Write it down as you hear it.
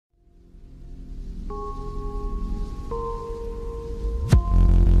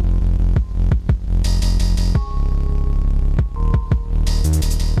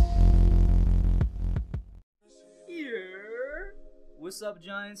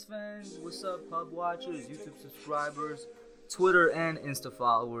Giants fans? What's up, pub watchers, YouTube subscribers, Twitter and Insta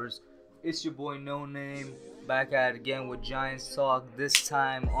followers? It's your boy Noname, back at it again with Giants Talk. This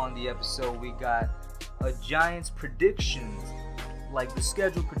time on the episode, we got a Giants predictions, like the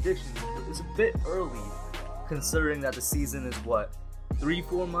schedule predictions. It's a bit early, considering that the season is what,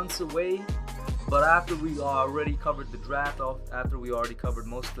 3-4 months away. But after we already covered the draft, after we already covered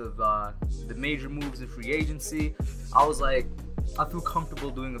most of the major moves in free agency, I was like, I feel comfortable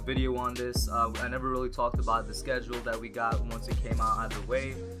doing a video on this. I never really talked about the schedule that we got once it came out either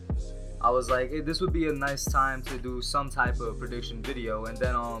way. I was like, hey, this would be a nice time to do some type of prediction video. And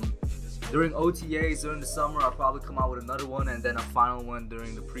then during OTAs during the summer, I'll probably come out with another one, and then a final one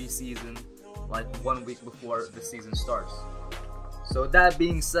during the preseason, like 1 week before the season starts. So with that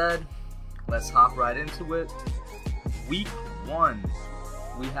being said, let's hop right into it. Week 1,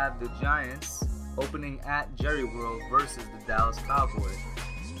 we have the Giants opening at Jerry World versus the Dallas Cowboys.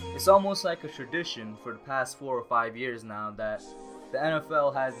 It's almost like a tradition for the past 4 or 5 years now that the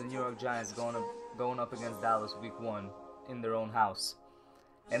NFL has the New York Giants going up against Dallas Week 1 in their own house.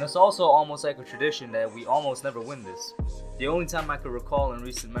 And it's also almost like a tradition that we almost never win this. The only time I could recall in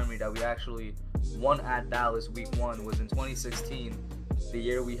recent memory that we actually won at Dallas Week 1 was in 2016, the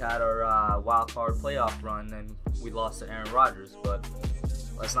year we had our wild card playoff run and we lost to Aaron Rodgers. But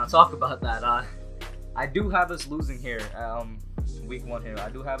let's not talk about that. I do have us losing here, Week 1 here. I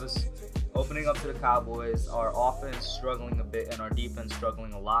do have us opening up to the Cowboys, our offense struggling a bit and our defense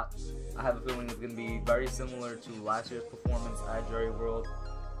struggling a lot. I have a feeling it's going to be very similar to last year's performance at Jerry World,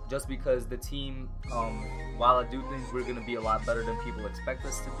 just because the team, while I do think we're going to be a lot better than people expect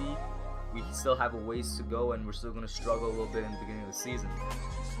us to be, we still have a ways to go and we're still going to struggle a little bit in the beginning of the season.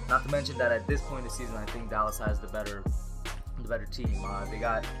 Not to mention that at this point in the season, I think Dallas has the better team. They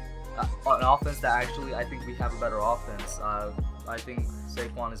got an offense that actually, I think we have a better offense. I think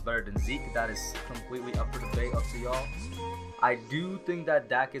Saquon is better than Zeke. That is completely up for debate, up to y'all. I do think that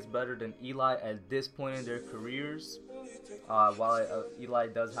Dak is better than Eli at this point in their careers. While Eli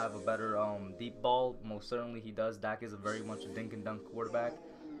does have a better deep ball, most certainly he does. Dak is very much a dink and dunk quarterback.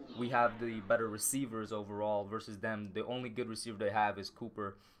 We have the better receivers overall versus them. The only good receiver they have is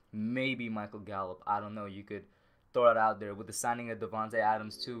Cooper, maybe Michael Gallup. I don't know. You could throw it out there. With the signing of Devontae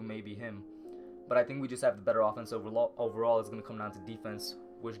Adams too, maybe him. But I think we just have the better offense overall. It's going to come down to defense,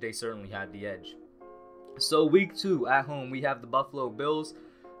 which they certainly had the edge. So week 2 at home, we have the Buffalo Bills.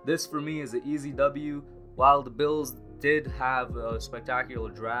 This for me is an easy W. While the Bills did have a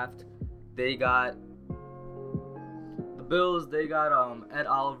spectacular draft, they got Ed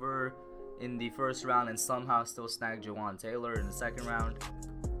Oliver in the first round and somehow still snagged Jawan Taylor in the second round.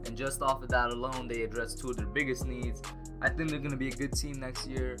 And just off of that alone, they addressed 2 of their biggest needs. I think they're going to be a good team next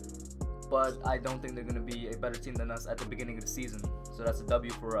year, but I don't think they're going to be a better team than us at the beginning of the season. So that's a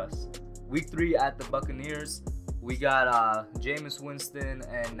W for us. Week 3 at the Buccaneers, we got Jameis Winston,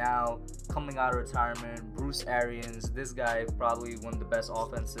 and now coming out of retirement, Bruce Arians. This guy probably one of the best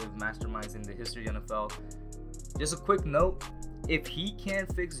offensive masterminds in the history of the NFL. Just a quick note, if he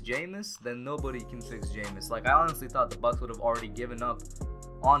can't fix Jameis, then nobody can fix Jameis. Like, I honestly thought the Bucs would have already given up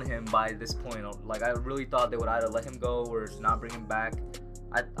on him by this point. Like, I really thought they would either let him go or not bring him back.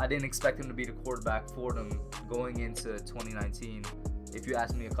 I didn't expect him to be the quarterback for them going into 2019, if you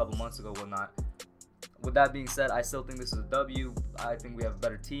asked me a couple months ago, whatnot. With that being said, I still think this is a W. I think we have a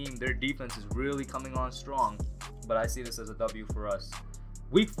better team. Their defense is really coming on strong, but I see this as a W for us.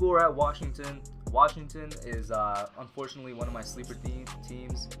 Week 4 at Washington. Washington is unfortunately one of my sleeper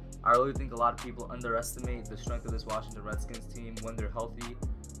teams. I really think a lot of people underestimate the strength of this Washington Redskins team when they're healthy.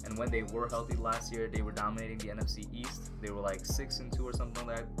 And when they were healthy last year, they were dominating the NFC East. They were like 6-2 or something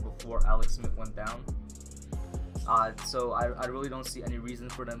like that before Alex Smith went down. So I really don't see any reason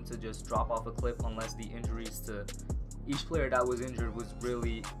for them to just drop off a cliff unless the injuries to each player that was injured was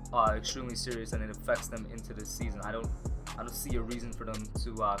really extremely serious and it affects them into this season. I don't see a reason for them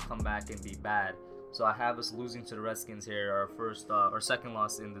to come back and be bad. So I have us losing to the Redskins here, our second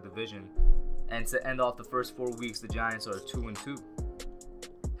loss in the division. And to end off the first 4 weeks, the Giants are 2-2.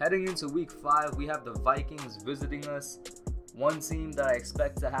 Heading into week 5, we have the Vikings visiting us. One team that I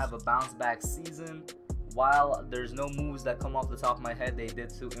expect to have a bounce back season. While there's no moves that come off the top of my head they did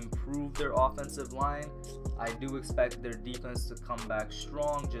to improve their offensive line, I do expect their defense to come back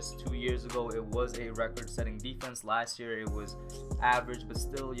strong. Just 2 years ago, it was a record-setting defense. Last year, it was average, but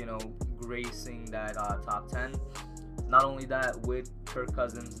still, gracing that top 10. Not only that, with Kirk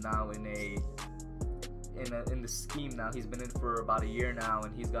Cousins now in in the scheme now. He's been in for about a year now,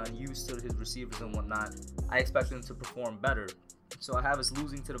 and he's gotten used to his receivers and whatnot. I expect him to perform better. So I have us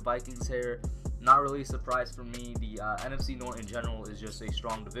losing to the Vikings here. Not really a surprise for me. The NFC North in general is just a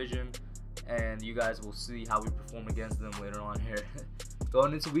strong division, and you guys will see how we perform against them later on here.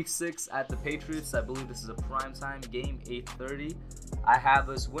 Going into week 6 at the Patriots, I believe this is a primetime game, 8:30. I have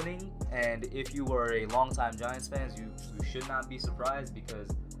us winning, and if you were a longtime Giants fans, you should not be surprised, because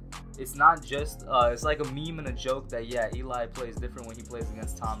it's not just it's like a meme and a joke that, yeah, Eli plays different when he plays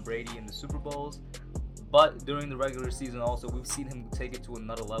against Tom Brady in the Super Bowls, but during the regular season also we've seen him take it to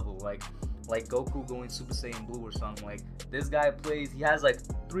another level, like Goku going Super Saiyan Blue or something. Like, this guy plays, he has like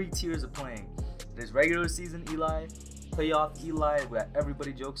 3 tiers of playing. There's regular season Eli, playoff Eli that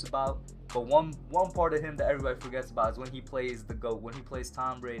everybody jokes about, but one part of him that everybody forgets about is when he plays the GOAT. When he plays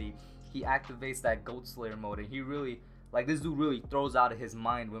Tom Brady, he activates that GOAT Slayer mode, and he really, like, this dude really throws out of his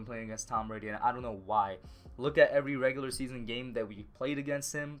mind when playing against Tom Brady, and I don't know why. Look at every regular season game that we played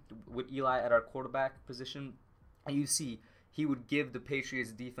against him with Eli at our quarterback position, and you see he would give the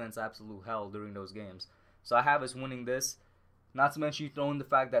Patriots defense absolute hell during those games. So I have us winning this. Not to mention, you throw in the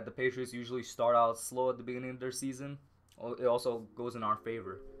fact that the Patriots usually start out slow at the beginning of their season. It also goes in our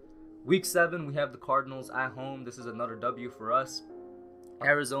favor. Week 7, we have the Cardinals at home. This is another W for us.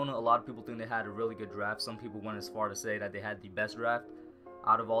 Arizona, a lot of people think they had a really good draft. Some people went as far to say that they had the best draft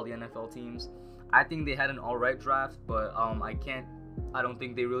out of all the NFL teams. I think they had an alright draft, but I don't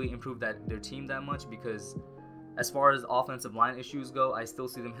think they really improved their team that much, because as far as offensive line issues go, I still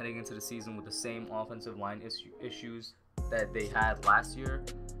see them heading into the season with the same offensive line issues that they had last year.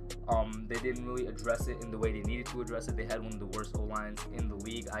 They didn't really address it in the way they needed to address it. They had one of the worst O-lines in the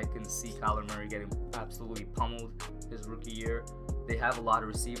league. I can see Kyler Murray getting absolutely pummeled his rookie year. They have a lot of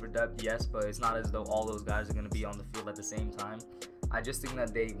receiver depth, yes, but it's not as though all those guys are going to be on the field at the same time. I just think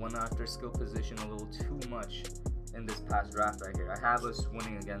that they went after skill position a little too much in this past draft right here. I have us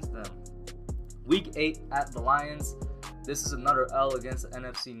winning against them. Week 8 at the Lions. This is another L against the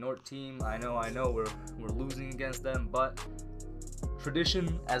NFC North team. I know we're losing against them, but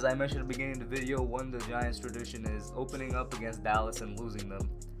tradition, as I mentioned at the beginning of the video, one of the Giants' tradition is opening up against Dallas and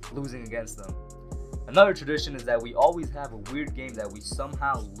losing against them. Another tradition is that we always have a weird game that we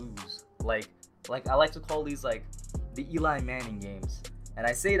somehow lose. Like I like to call these like the Eli Manning games. And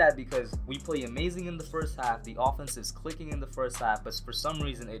I say that because we play amazing in the first half, the offense is clicking in the first half, but for some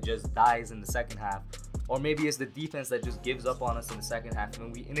reason it just dies in the second half. Or maybe it's the defense that just gives up on us in the second half,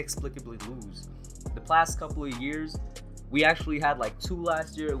 and we inexplicably lose. The past couple of years, we actually had like 2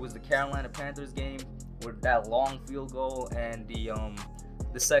 last year. It was the Carolina Panthers game with that long field goal, and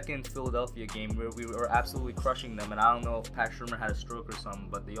the second Philadelphia game where we were absolutely crushing them. And I don't know if Pat Shermer had a stroke or something,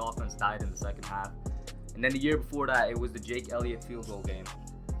 but the offense died in the second half. And then the year before that, it was the Jake Elliott field goal game.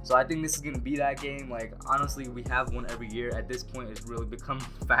 So I think this is going to be that game. Like, honestly, we have one every year. At this point, it's really become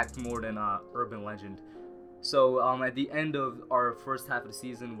fact more than urban legend. So at the end of our first half of the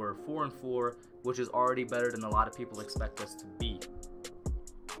season, we're 4-4, which is already better than a lot of people expect us to be.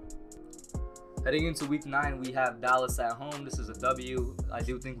 Heading into week 9, we have Dallas at home. This is a W. I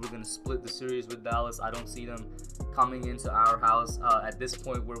do think we're going to split the series with Dallas. I don't see them coming into our house at this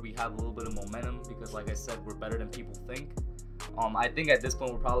point where we have a little bit of momentum, because like I said, we're better than people think. I think at this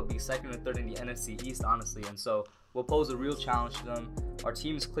point we'll probably be 2nd or 3rd in the NFC East, honestly, and so we'll pose a real challenge to them. Our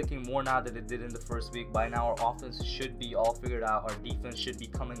team is clicking more now than it did in the first week. By now our offense should be all figured out. Our defense should be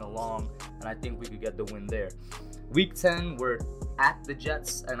coming along, and I think we could get the win there. Week 10, we're at the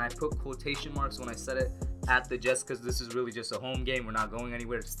Jets, and I put quotation marks when I said it, at the Jets, because this is really just a home game. We're not going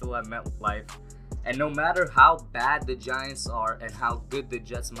anywhere. It's still at MetLife. And no matter how bad the Giants are and how good the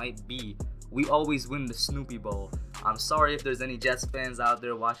Jets might be, we always win the Snoopy Bowl. I'm sorry if there's any Jets fans out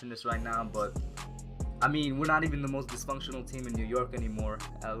there watching this right now, but I mean, we're not even the most dysfunctional team in New York anymore.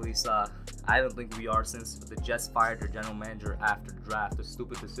 At least I don't think we are, since the Jets fired their general manager after the draft. A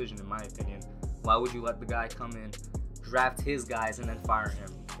stupid decision in my opinion. Why would you let the guy come in, draft his guys, and then fire him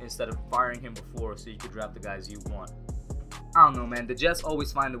instead of firing him before so you could draft the guys you want? I don't know, man. The Jets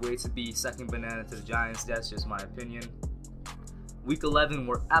always find a way to be second banana to the Giants. That's just my opinion. Week 11,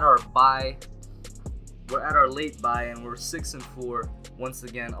 we're at our bye. We're at our late bye, and we're 6-4. Once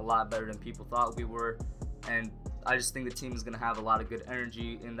again, a lot better than people thought we were. And I just think the team is going to have a lot of good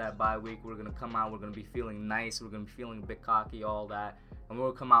energy in that bye week. We're going to come out. We're going to be feeling nice. We're going to be feeling a bit cocky, all that. And we're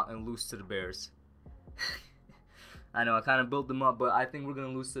going to come out and lose to the Bears. I know I kind of built them up, but I think we're going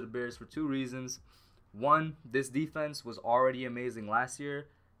to lose to the Bears for 2 reasons. One, this defense was already amazing last year,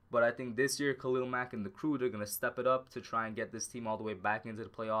 but I think this year Khalil Mack and the crew, they're going to step it up to try and get this team all the way back into the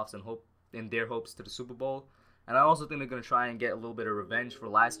playoffs and hope in their hopes to the Super Bowl. And I also think they're going to try and get a little bit of revenge for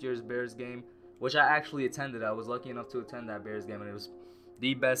last year's Bears game, which I actually attended. I was lucky enough to attend that Bears game, and it was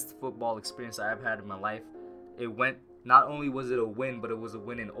the best football experience I ever had in my life. It went, not only was it a win, but it was a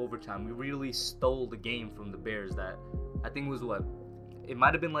win in overtime. We really stole the game from the Bears. That I think was what, it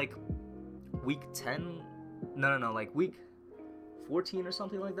might have been like week 10, no, like week 14 or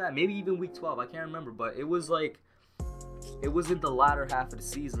something like that. Maybe even week 12, I can't remember, but it was like, it was in the latter half of the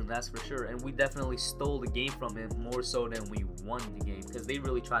season, that's for sure, and we definitely stole the game from it more so than we won the game, because they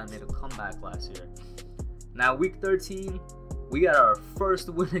really tried to make a comeback last year. Now, week 13, we got our first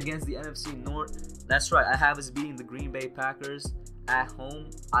win against the NFC North. That's right, I have us beating the Green Bay Packers at home.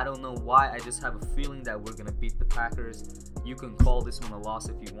 I don't know why, I just have a feeling that we're going to beat the Packers. You can call this one a loss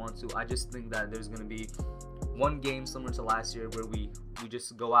if you want to. I just think that there's going to be one game similar to last year where we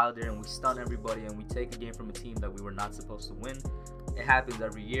just go out there and we stun everybody and we take a game from a team that we were not supposed to win. It happens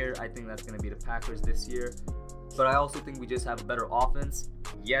every year. I think that's going to be the Packers this year. But I also think we just have a better offense.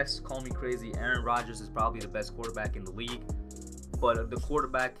 Yes, call me crazy, Aaron Rodgers is probably the best quarterback in the league. But the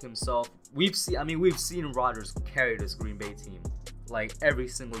quarterback himself, we've seen Rodgers carry this Green Bay team like every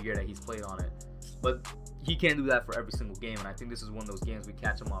single year that he's played on it. But he can't do that for every single game, and I think this is one of those games we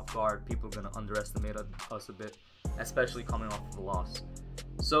catch him off guard. People are going to underestimate us a bit, especially coming off of a loss.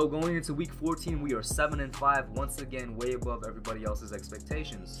 So going into week 14, we are 7-5, once again way above everybody else's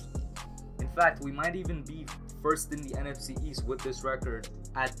expectations. In fact, we might even be first in the NFC East with this record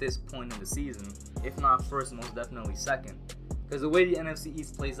at this point in the season. If not first, most definitely second. Because the way the NFC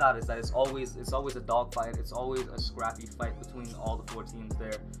East plays out is that it's always a dogfight. It's always a scrappy fight between all the 4 teams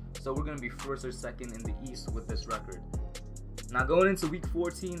there. So we're going to be first or second in the East with this record. Now going into week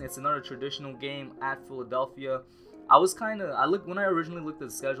 14, it's another traditional game at Philadelphia. When I originally looked at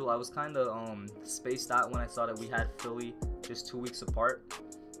the schedule, I was kind of spaced out when I saw that we had Philly just 2 weeks apart.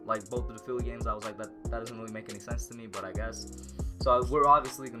 Like both of the Philly games, I was like, that doesn't really make any sense to me, but I guess. So we're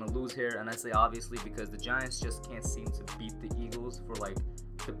obviously going to lose here, and I say obviously because the Giants just can't seem to beat the Eagles for like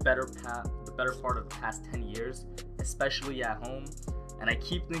the better part of the past 10 years, especially at home. And I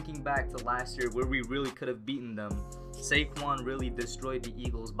keep thinking back to last year where we really could have beaten them. Saquon really destroyed the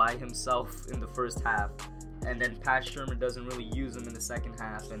Eagles by himself in the first half, and then Pat Shermer doesn't really use them in the second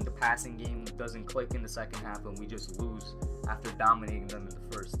half, and the passing game doesn't click in the second half, and we just lose after dominating them in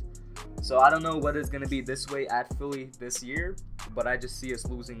the first. So I don't know whether it's going to be this way at Philly this year, but I just see us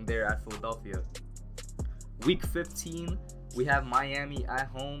losing there at Philadelphia. Week 15, we have Miami at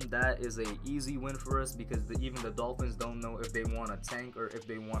home. That is an easy win for us because even the Dolphins don't know if they want to tank or if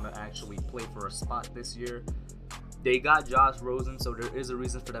they want to actually play for a spot this year. They got Josh Rosen, so there is a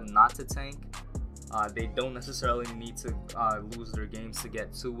reason for them not to tank. They don't necessarily need to lose their games to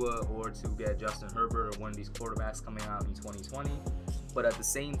get Tua or to get Justin Herbert or one of these quarterbacks coming out in 2020. But at the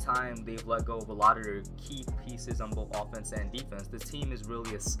same time, they've let go of a lot of their key pieces on both offense and defense. The team is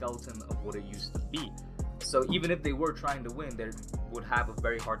really a skeleton of what it used to be. So even if they were trying to win, they would have a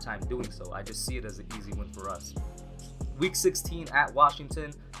very hard time doing so. I just see it as an easy win for us. Week 16 at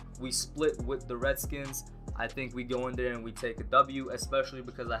Washington, we split with the Redskins. I think we go in there and we take a W, especially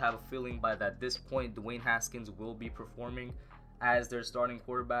because I have a feeling by this point, Dwayne Haskins will be performing as their starting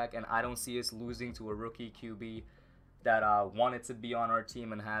quarterback, and I don't see us losing to a rookie QB that wanted to be on our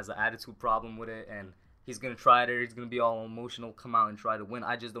team and has an attitude problem with it, and he's going to try it. He's going to be all emotional, come out and try to win.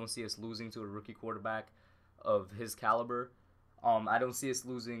 I just don't see us losing to a rookie quarterback of his caliber. I don't see us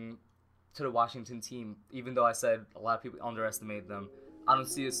losing to the Washington team, even though I said a lot of people underestimate them. I don't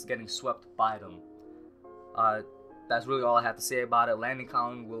see us getting swept by them. That's really all I have to say about it. Landon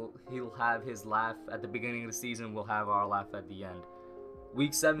Collins, he'll have his laugh at the beginning of the season. We'll have our laugh at the end.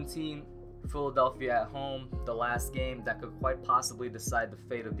 Week 17, Philadelphia at home, the last game that could quite possibly decide the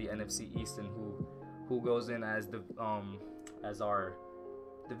fate of the NFC East and who goes in as our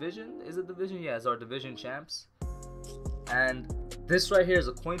division. Is it division? Yeah, as our division champs. And this right here is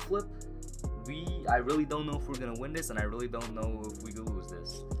a coin flip. I really don't know if we're gonna win this, and I really don't know if we could lose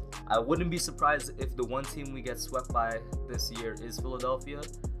this. I wouldn't be surprised if the one team we get swept by this year is Philadelphia,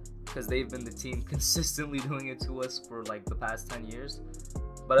 because they've been the team consistently doing it to us for like the past 10 years.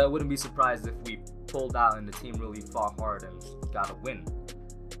 But I wouldn't be surprised if we pulled out and the team really fought hard and got a win.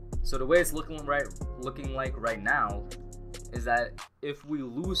 So the way it's looking like right now is that if we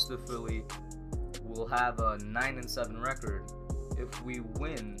lose to Philly, we'll have a 9-7 record. If we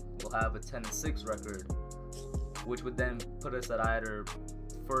win, we'll have a 10-6 record, which would then put us at either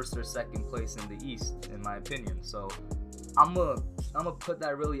first or second place in the East, in my opinion. So I'm gonna put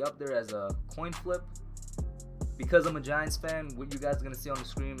that really up there as a coin flip. Because I'm a Giants fan, what you guys are gonna see on the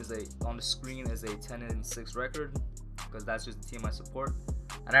screen is a 10-6 record, because that's just the team I support.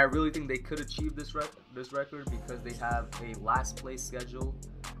 And I really think they could achieve this record because they have a last place schedule.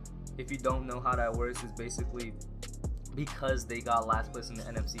 If you don't know how that works, it's basically because they got last place in the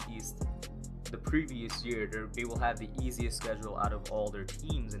NFC East the previous year, they will have the easiest schedule out of all their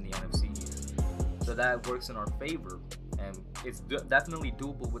teams in the NFC East. So that works in our favor, and it's definitely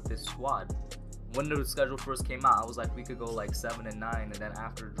doable with this squad. When the schedule first came out, I was like, we could go like 7-9, and then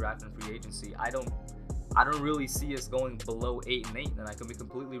after draft and free agency, I don't really see us going below 8-8. And I can be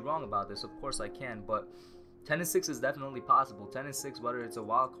completely wrong about this. Of course I can, but 10-6 is definitely possible. 10-6, whether it's a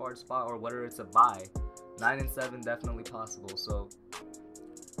wild card spot or whether it's a bye. 9-7 definitely possible. So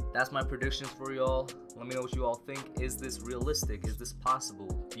that's my predictions for y'all. Let me know what you all think. Is this realistic? Is this possible?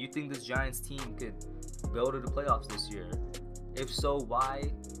 Do you think this Giants team could go to the playoffs this year? If so,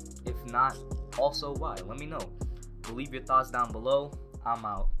 why? If not, also why? Let me know. Leave your thoughts down below. I'm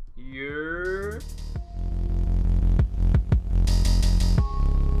out.